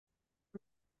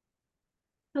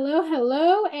Hello,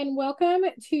 hello, and welcome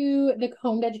to the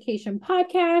Combed Education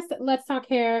Podcast. Let's talk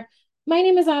hair. My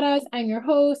name is Aras. I'm your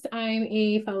host. I'm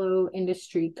a fellow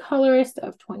industry colorist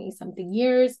of 20 something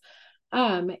years.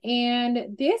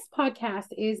 And this podcast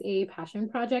is a passion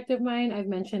project of mine. I've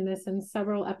mentioned this in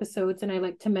several episodes, and I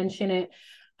like to mention it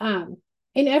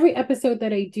in every episode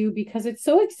that I do because it's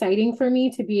so exciting for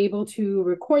me to be able to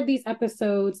record these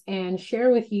episodes and share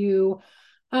with you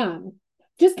um,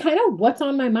 just kind of what's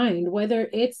on my mind, whether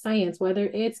it's science, whether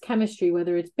it's chemistry,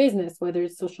 whether it's business, whether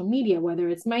it's social media, whether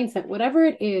it's mindset, whatever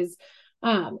it is,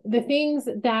 the things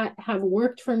that have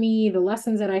worked for me, the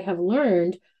lessons that I have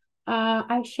learned,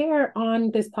 I share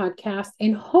on this podcast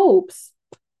in hopes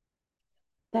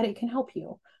that it can help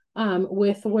you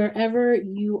with wherever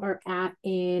you are at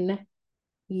in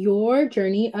your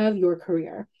journey of your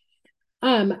career.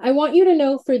 I want you to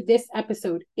know for this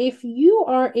episode, if you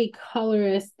are a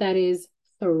colorist that is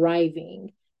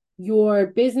thriving, your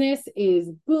business is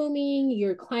booming,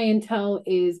 your clientele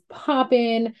is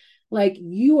popping, like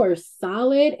you are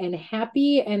solid and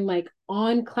happy and like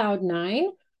on cloud nine,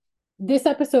 this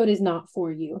episode is not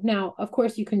for you. Now, of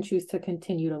course, you can choose to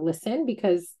continue to listen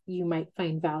because you might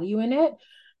find value in it.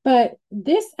 But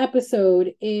this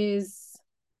episode is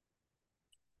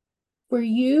for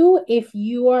you if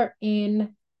you are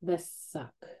in the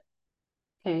suck.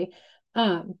 Okay.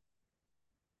 Um,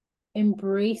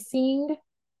 Embracing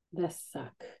the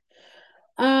suck.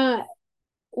 Uh,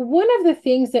 One of the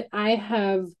things that I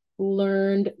have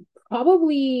learned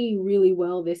probably really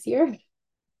well this year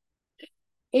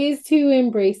is to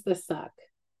embrace the suck.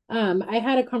 I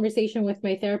had a conversation with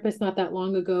my therapist not that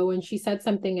long ago, and she said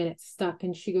something and it stuck.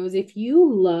 And she goes, if you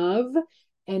love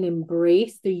and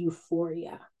embrace the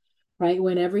euphoria, right?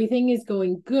 When everything is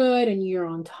going good and you're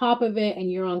on top of it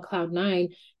and you're on cloud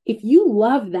nine, if you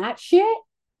love that shit,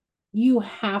 you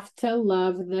have to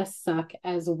love the suck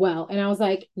as well. And I was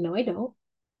like, no, I don't.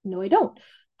 No, I don't.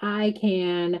 I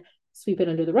can sweep it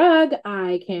under the rug.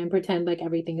 I can pretend like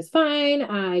everything is fine.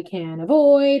 I can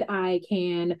avoid. I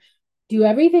can do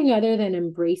everything other than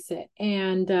embrace it.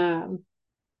 And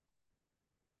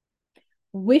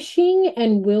wishing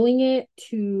and willing it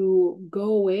to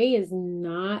go away is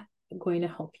not going to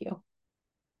help you.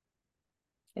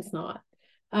 It's not.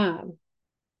 Um,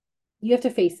 you have to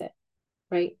face it,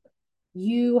 right?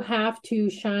 You have to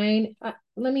shine.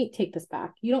 Let me take this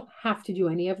back. You don't have to do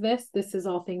any of this. This is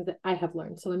all things that I have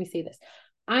learned. So let me say this.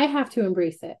 I have to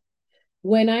embrace it.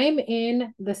 When I'm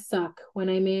in the suck, when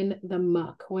I'm in the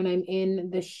muck, when I'm in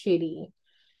the shitty,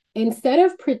 instead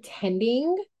of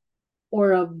pretending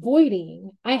or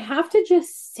avoiding, I have to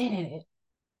just sit in it,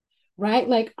 right?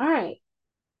 Like, all right,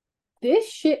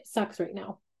 this shit sucks right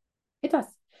now. It does.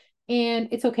 And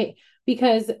it's okay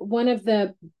because one of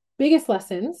the biggest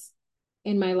lessons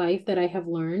in my life that I have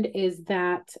learned is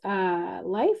that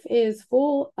life is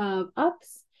full of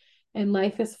ups and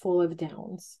life is full of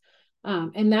downs.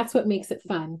 And that's what makes it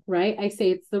fun, right? I say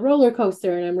it's the roller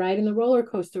coaster and I'm riding the roller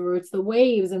coaster, or it's the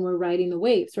waves and we're riding the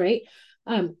waves, right?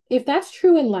 If that's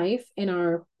true in life, in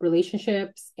our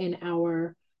relationships, in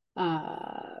our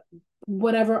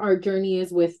whatever our journey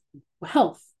is with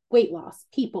health, weight loss,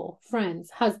 people,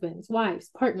 friends, husbands, wives,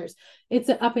 partners, it's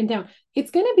an up and down. It's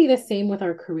going to be the same with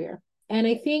our career. And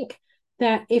I think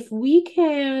that if we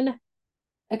can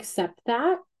accept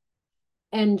that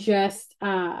and just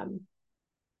know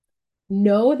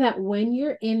that when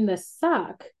you're in the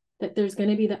suck, that there's going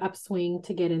to be the upswing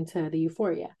to get into the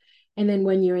euphoria. And then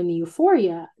when you're in the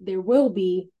euphoria, there will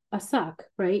be a suck,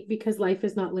 right? Because life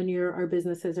is not linear, our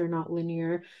businesses are not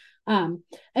linear. And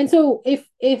so if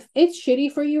it's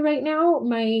shitty for you right now,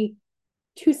 my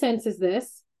 2 cents is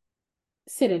this: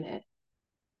 sit in it,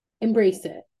 embrace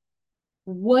it.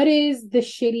 What is the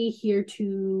shitty here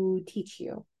to teach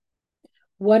you?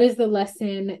 What is the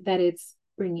lesson that it's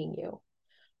bringing you?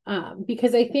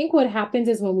 Because I think what happens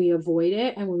is when we avoid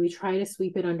it and when we try to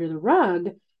sweep it under the rug,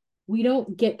 we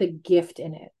don't get the gift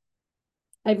in it.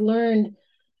 I've learned,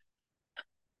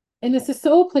 and this is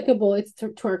so applicable, it's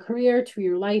to our career, to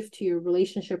your life, to your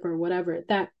relationship, or whatever,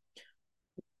 that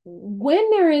when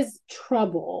there is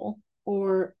trouble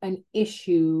or an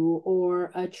issue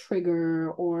or a trigger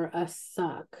or a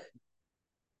suck,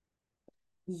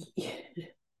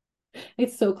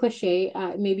 it's so cliche.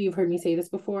 Maybe you've heard me say this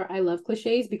before. I love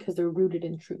cliches because they're rooted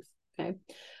in truth. Okay.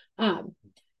 Um,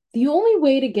 the only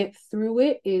way to get through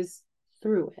it is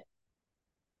through it.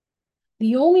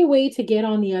 The only way to get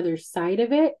on the other side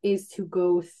of it is to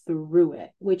go through it,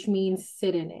 which means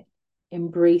sit in it,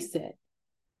 embrace it,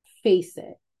 face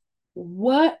it.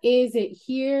 What is it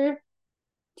here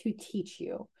to teach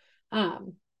you?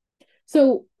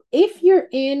 So if you're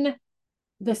in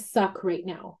the suck right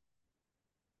now.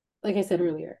 Like I said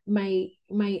earlier, my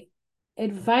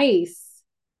advice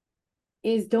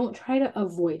is don't try to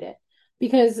avoid it,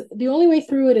 because the only way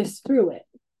through it is through it,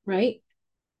 right?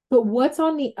 But what's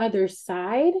on the other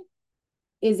side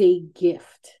is a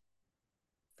gift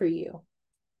for you.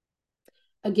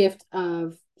 A gift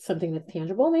of something that's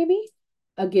tangible, maybe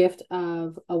a gift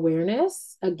of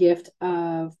awareness, a gift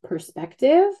of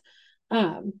perspective.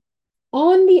 On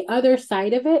the other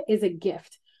side of it is a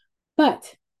gift.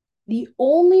 But the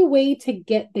only way to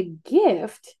get the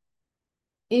gift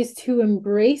is to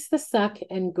embrace the suck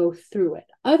and go through it.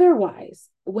 Otherwise,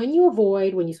 when you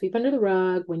avoid, when you sweep under the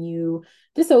rug, when you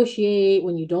dissociate,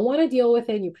 when you don't want to deal with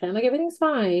it and you pretend like everything's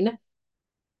fine,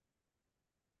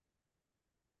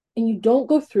 and you don't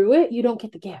go through it, you don't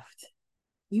get the gift.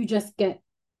 You just get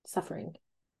suffering.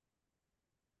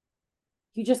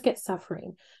 You just get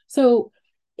suffering. So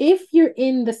if you're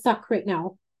in the suck right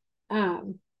now,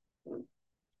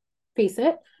 face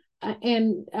it,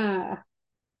 and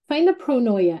find the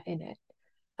pronoia in it.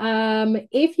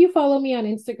 If you follow me on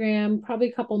Instagram, probably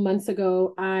a couple months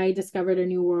ago, I discovered a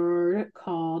new word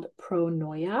called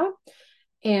pronoia,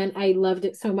 and I loved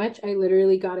it so much. I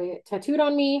literally got it tattooed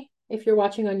on me. If you're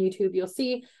watching on YouTube, you'll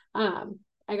see.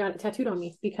 I got it tattooed on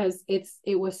me because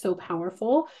it was so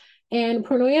powerful. And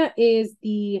pronoia is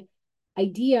the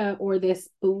idea or this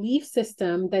belief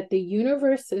system that the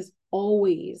universe is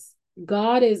always,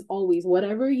 God is always,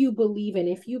 whatever you believe in,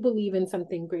 if you believe in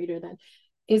something greater than,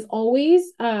 is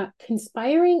always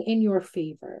conspiring in your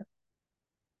favor.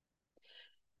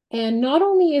 And not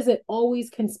only is it always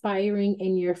conspiring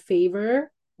in your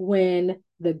favor when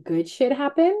the good shit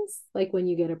happens, like when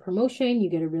you get a promotion, you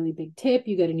get a really big tip,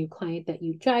 you get a new client that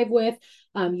you jive with,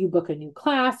 you book a new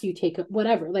class, you take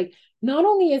whatever. Like, not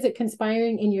only is it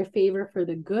conspiring in your favor for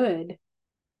the good,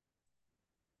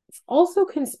 it's also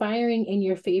conspiring in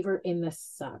your favor in the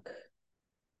suck,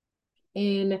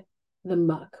 in the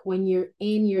muck, when you're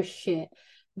in your shit,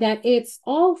 that it's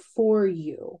all for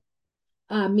you.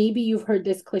 Maybe you've heard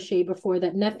this cliche before,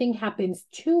 that nothing happens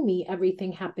to me,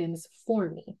 everything happens for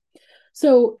me.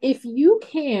 So if you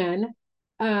can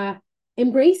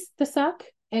embrace the suck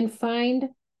and find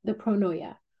the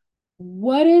pronoia.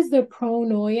 What is the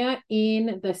pronoia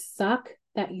in the suck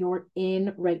that you're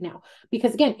in right now?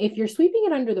 Because again, if you're sweeping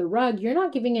it under the rug, you're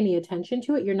not giving any attention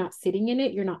to it. You're not sitting in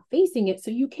it. You're not facing it.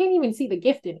 So you can't even see the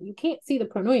gift in it. You can't see the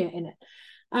pronoia in it.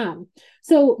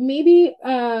 So maybe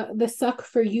the suck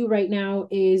for you right now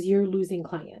is you're losing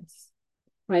clients,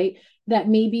 right? That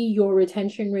maybe your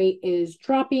retention rate is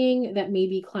dropping, that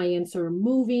maybe clients are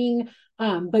moving,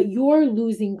 but you're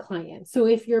losing clients. So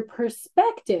if your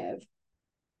perspective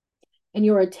and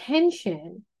your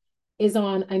attention is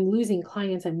on, I'm losing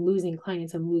clients, I'm losing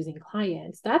clients, I'm losing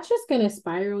clients, that's just going to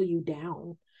spiral you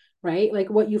down, right? Like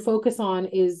what you focus on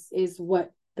is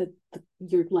what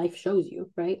your life shows you,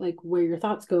 right? Like where your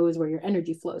thoughts go is where your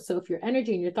energy flows. So if your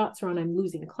energy and your thoughts are on, I'm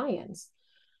losing clients,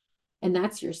 and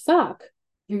that's your suck,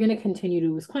 you're going to continue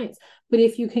to lose clients. But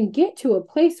if you can get to a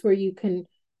place where you can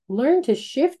learn to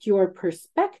shift your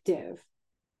perspective,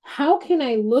 how can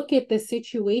I look at the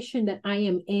situation that I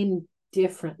am in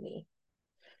differently?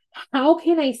 How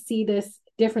can I see this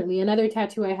differently? Another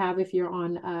tattoo I have, if you're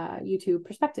on YouTube,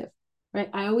 perspective, right?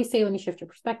 I always say, let me shift your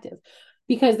perspective.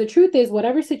 Because the truth is,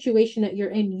 whatever situation that you're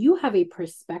in, you have a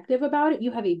perspective about it.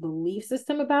 You have a belief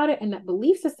system about it. And that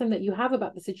belief system that you have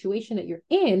about the situation that you're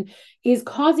in is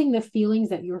causing the feelings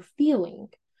that you're feeling,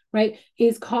 right?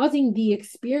 Is causing the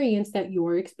experience that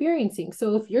you're experiencing.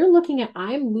 So if you're looking at,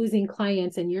 I'm losing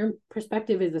clients, and your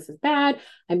perspective is, this is bad,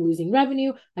 I'm losing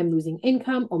revenue, I'm losing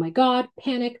income, oh my God,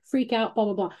 panic, freak out, blah,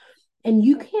 blah, blah. And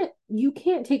you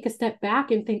can't take a step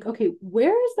back and think, okay,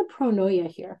 where is the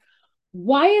pronoia here?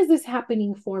 Why is this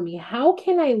happening for me? How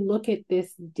can I look at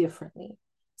this differently?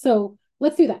 So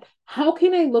let's do that. How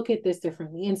can I look at this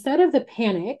differently? Instead of the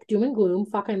panic, doom and gloom,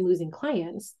 fuck, I'm losing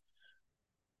clients,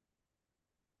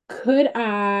 could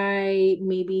I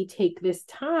maybe take this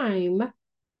time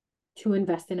to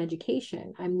invest in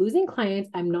education? I'm losing clients.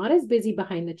 I'm not as busy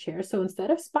behind the chair. So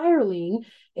instead of spiraling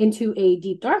into a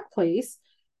deep, dark place,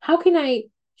 how can I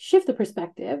shift the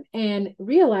perspective and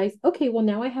realize, okay, well,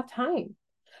 now I have time.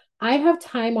 I have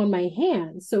time on my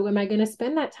hands. So am I going to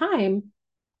spend that time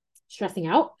stressing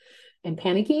out and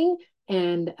panicking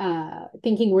and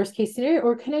thinking worst case scenario?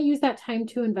 Or can I use that time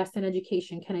to invest in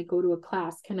education? Can I go to a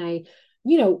class? Can I,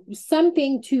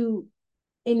 something to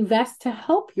invest to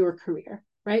help your career,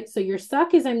 right? So your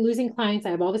suck is, I'm losing clients. I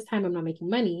have all this time. I'm not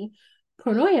making money.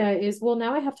 Pronoia is, well,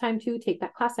 now I have time to take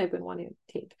that class I've been wanting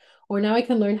to take. Or now I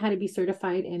can learn how to be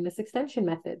certified in this extension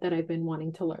method that I've been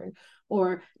wanting to learn.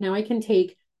 Or now I can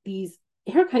take these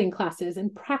haircutting classes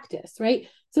and practice, right?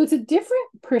 So it's a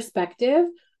different perspective,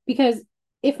 because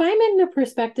if I'm in the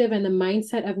perspective and the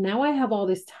mindset of now I have all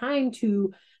this time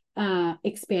to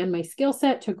expand my skill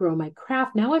set, to grow my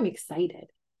craft, now I'm excited,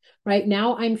 right?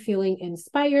 Now I'm feeling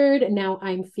inspired. Now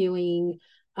I'm feeling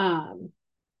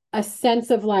a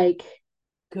sense of like,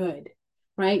 good,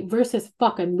 right? Versus,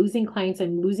 fuck, I'm losing clients,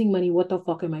 I'm losing money. What the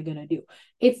fuck am I going to do?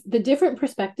 It's the different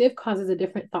perspective causes a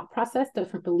different thought process,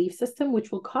 different belief system,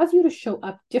 which will cause you to show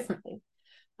up differently.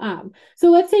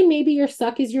 So let's say maybe your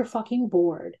suck is you're fucking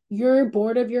bored. You're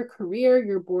bored of your career,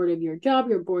 you're bored of your job,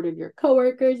 you're bored of your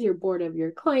coworkers, you're bored of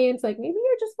your clients. Like maybe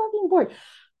you're just fucking bored.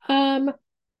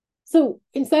 So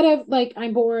instead of like,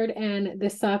 I'm bored and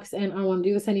this sucks and I don't want to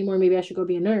do this anymore, maybe I should go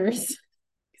be a nurse.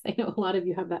 I know a lot of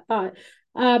you have that thought.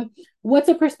 What's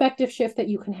a perspective shift that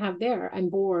you can have there? I'm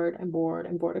bored, I'm bored,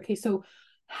 I'm bored. Okay, so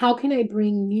how can I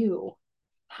bring new?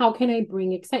 How can I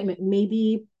bring excitement?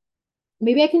 Maybe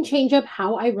I can change up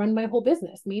how I run my whole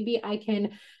business. Maybe I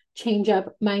can change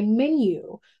up my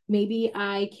menu. Maybe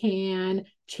I can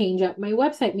change up my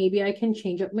website. Maybe I can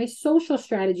change up my social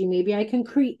strategy. Maybe I can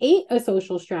create a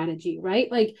social strategy,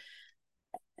 right? Like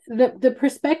the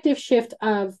perspective shift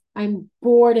of I'm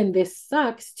bored and this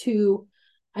sucks to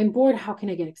I'm bored, how can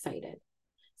I get excited?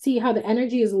 See how the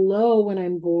energy is low when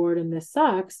I'm bored and this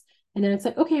sucks. And then it's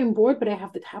like, okay, I'm bored, but I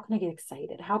have the, how can I get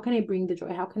excited? How can I bring the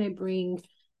joy? How can I bring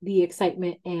the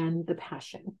excitement and the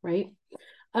passion, right?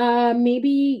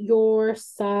 Maybe your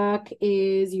suck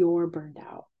is you're burned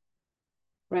out,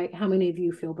 right? How many of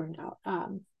you feel burned out?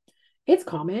 It's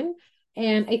common.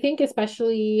 And I think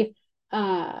especially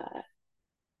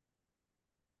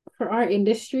for our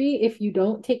industry, if you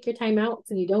don't take your time outs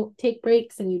and you don't take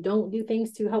breaks and you don't do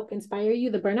things to help inspire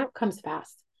you, the burnout comes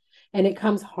fast and it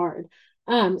comes hard.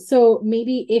 So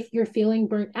maybe if you're feeling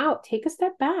burnt out, take a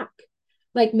step back.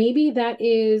 Like maybe that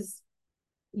is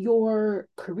your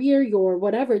career, your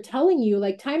whatever, telling you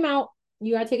like time out,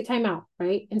 you gotta take a time out,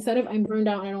 right? Instead of I'm burned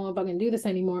out and I don't want to fucking do this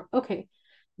anymore. Okay.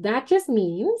 That just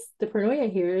means the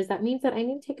pronoia here is that means that I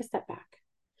need to take a step back.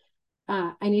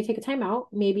 I need to take a time out,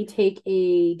 maybe take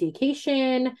a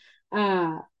vacation,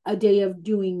 a day of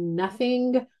doing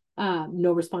nothing,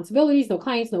 no responsibilities, no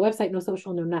clients, no website, no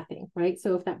social, no nothing, right?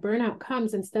 So if that burnout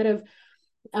comes, instead of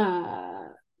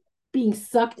being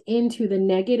sucked into the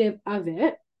negative of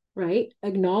it, right?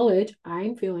 Acknowledge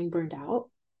I'm feeling burned out,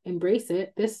 embrace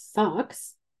it. This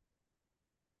sucks.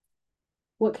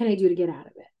 What can I do to get out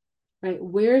of it? Right?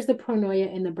 Where's the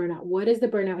pronoia in the burnout? What is the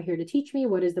burnout here to teach me?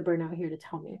 What is the burnout here to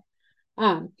tell me?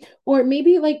 Or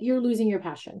maybe like you're losing your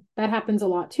passion. That happens a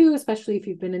lot too, especially if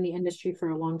you've been in the industry for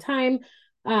a long time.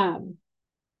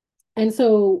 And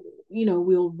so, you know,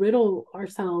 we'll riddle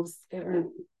ourselves or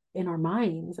in our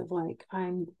minds of like,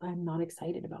 I'm not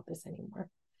excited about this anymore.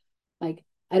 Like,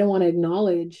 I don't want to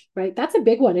acknowledge, right? That's a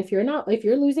big one. If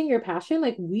you're losing your passion,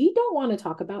 like we don't want to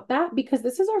talk about that because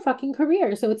this is our fucking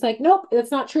career. So it's like, nope,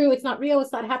 that's not true. It's not real.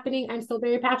 It's not happening. I'm still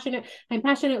very passionate. I'm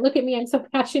passionate. Look at me. I'm so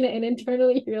passionate. And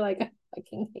internally you're like, I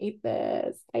fucking hate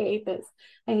this. I hate this.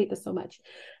 I hate this so much.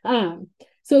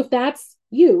 So if that's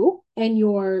you and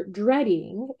you're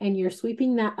dreading and you're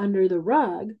sweeping that under the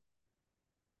rug,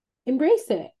 embrace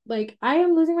it. Like, I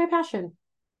am losing my passion.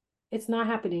 It's not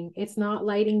happening. It's not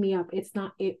lighting me up. It's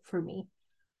not it for me.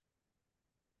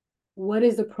 What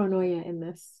is the pronoia in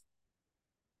this?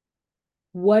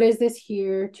 What is this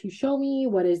here to show me?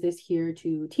 What is this here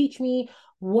to teach me?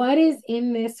 What is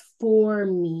in this for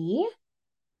me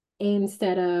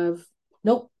instead of,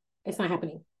 nope, it's not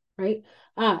happening, right?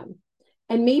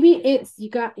 And maybe it's you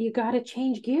got to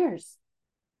change gears,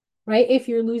 right? If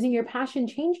you're losing your passion,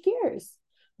 change gears.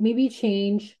 Maybe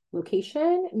change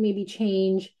location, maybe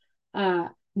change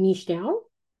niche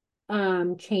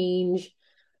down, change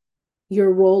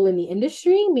your role in the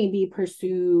industry, maybe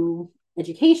pursue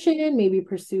education, maybe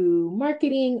pursue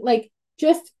marketing, like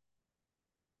just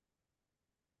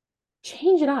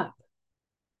change it up,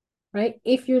 right?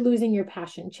 If you're losing your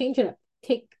passion, change it up,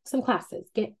 take some classes,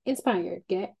 get inspired,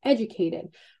 get educated,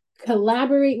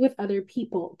 collaborate with other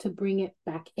people to bring it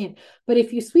back in. But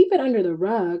if you sweep it under the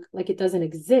rug like it doesn't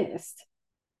exist,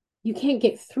 you can't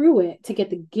get through it to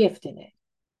get the gift in it.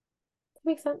 That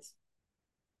makes sense.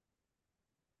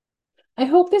 I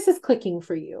hope this is clicking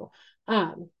for you.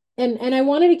 And I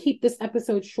wanted to keep this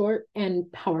episode short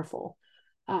and powerful.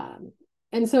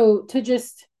 And so to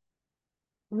just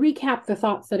recap the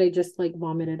thoughts that I just like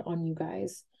vomited on you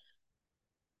guys,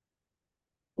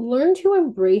 learn to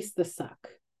embrace the suck,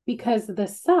 because the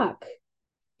suck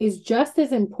is just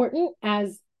as important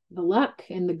as the luck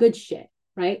and the good shit,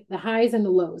 right? The highs and the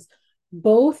lows,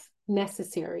 both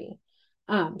necessary.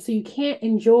 So you can't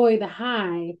enjoy the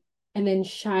high and then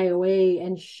shy away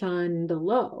and shun the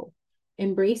low.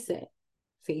 Embrace it,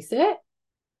 face it,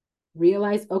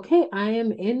 realize, okay, I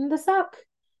am in the suck,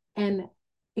 and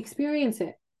experience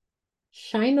it.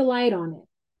 Shine the light on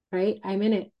it, right? I'm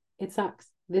in it. It sucks.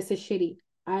 This is shitty.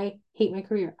 I hate my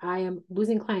career. I am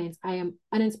losing clients. I am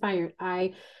uninspired.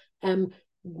 I am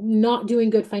not doing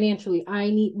good financially. I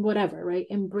need whatever, right?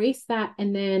 Embrace that.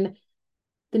 And then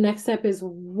the next step is,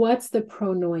 what's the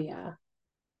pronoia?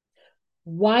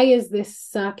 Why is this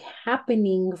suck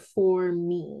happening for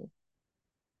me?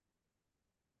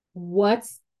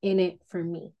 What's in it for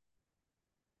me?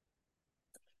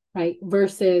 Right?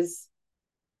 Versus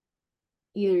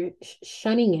either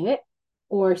shunning it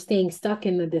or staying stuck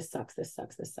in the this sucks, this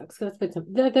sucks, this sucks.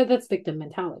 That's victim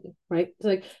mentality, right? It's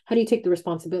like, how do you take the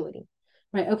responsibility?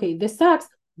 Right? Okay, this sucks.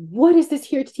 What is this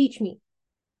here to teach me?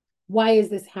 Why is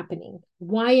this happening?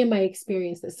 Why am I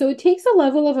experiencing this? So it takes a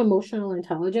level of emotional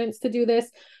intelligence to do this.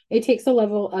 It takes a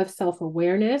level of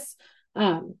self-awareness.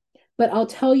 But I'll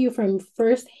tell you from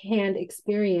firsthand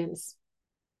experience,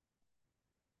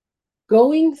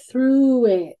 going through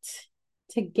it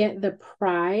to get the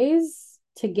prize,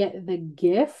 to get the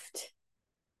gift,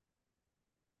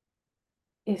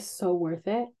 is so worth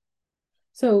it.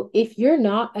 So if you're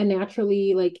not a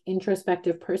naturally like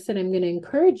introspective person, I'm going to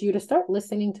encourage you to start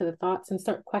listening to the thoughts and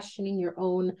start questioning your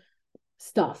own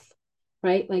stuff,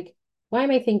 right? Like, why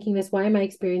am I thinking this? Why am I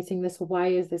experiencing this? Why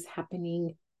is this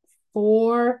happening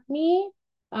for me?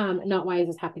 Not why is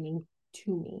this happening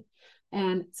to me?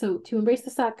 And so to embrace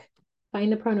the suck,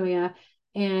 find the pronoia,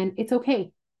 and it's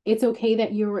okay. It's okay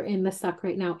that you're in the suck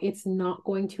right now. It's not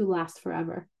going to last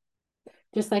forever.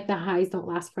 Just like the highs don't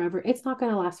last forever. It's not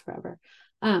going to last forever.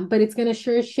 But it's going to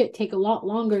sure as shit take a lot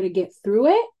longer to get through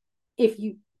it if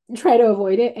you try to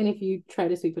avoid it and if you try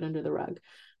to sweep it under the rug.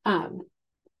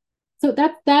 So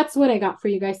that's what I got for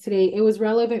you guys today. It was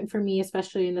relevant for me,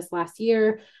 especially in this last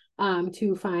year,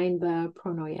 to find the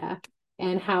pronoia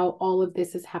and how all of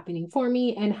this is happening for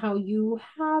me and how you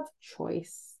have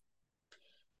choice.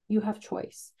 You have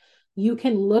choice. You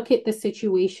can look at the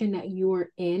situation that you're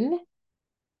in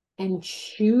and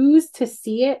choose to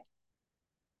see it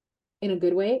in a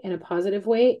good way, in a positive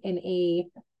way, in a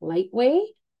light way,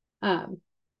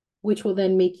 which will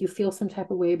then make you feel some type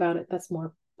of way about it that's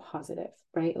more positive,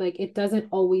 right? Like it doesn't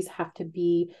always have to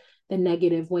be the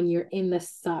negative when you're in the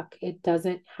suck. It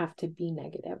doesn't have to be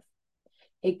negative.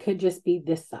 It could just be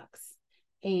this sucks.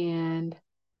 And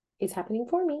it's happening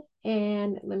for me.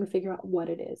 And let me figure out what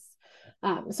it is.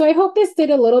 So I hope this did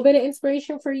a little bit of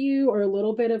inspiration for you or a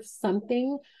little bit of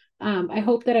something. I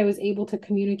hope that I was able to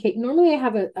communicate. Normally I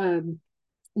have a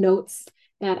notes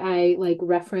that I like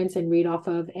reference and read off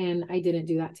of, and I didn't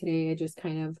do that today. I just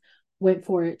kind of went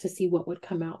for it to see what would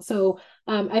come out. So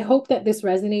I hope that this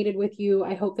resonated with you.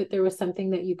 I hope that there was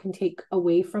something that you can take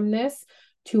away from this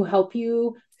to help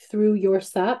you through your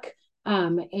suck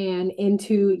and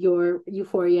into your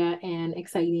euphoria and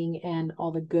exciting and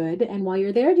all the good. And while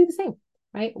you're there, do the same,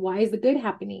 right? Why is the good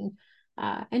happening?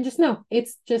 And just know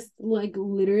it's just like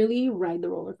literally ride the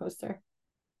roller coaster.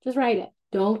 Just ride it.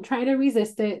 Don't try to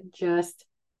resist it. Just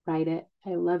ride it.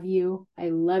 I love you. I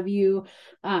love you.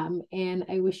 And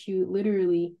I wish you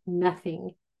literally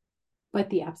nothing but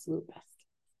the absolute best.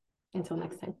 Until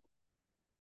next time.